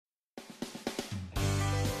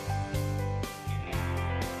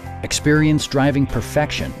Experience driving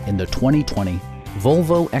perfection in the 2020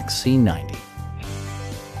 Volvo XC90.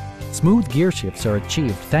 Smooth gear shifts are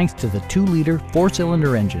achieved thanks to the 2-liter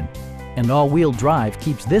 4-cylinder engine, and all-wheel drive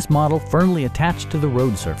keeps this model firmly attached to the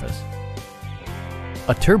road surface.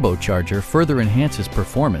 A turbocharger further enhances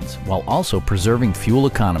performance while also preserving fuel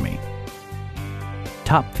economy.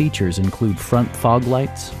 Top features include front fog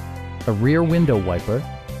lights, a rear window wiper,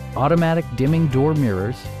 automatic dimming door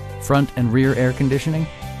mirrors, front and rear air conditioning,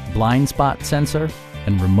 blind spot sensor,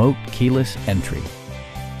 and remote keyless entry.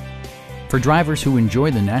 For drivers who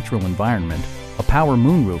enjoy the natural environment, a power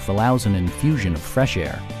moonroof allows an infusion of fresh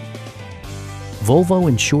air. Volvo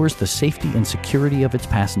ensures the safety and security of its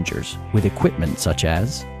passengers with equipment such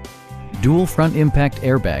as dual front impact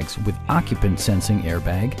airbags with occupant sensing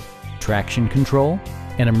airbag, traction control,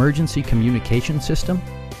 an emergency communication system,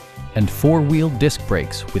 and 4-wheel disc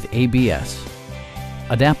brakes with ABS.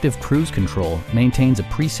 Adaptive Cruise Control maintains a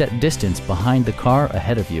preset distance behind the car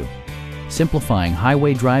ahead of you, simplifying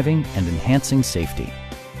highway driving and enhancing safety.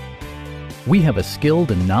 We have a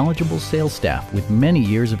skilled and knowledgeable sales staff with many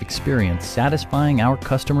years of experience satisfying our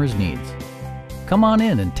customers' needs. Come on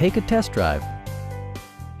in and take a test drive.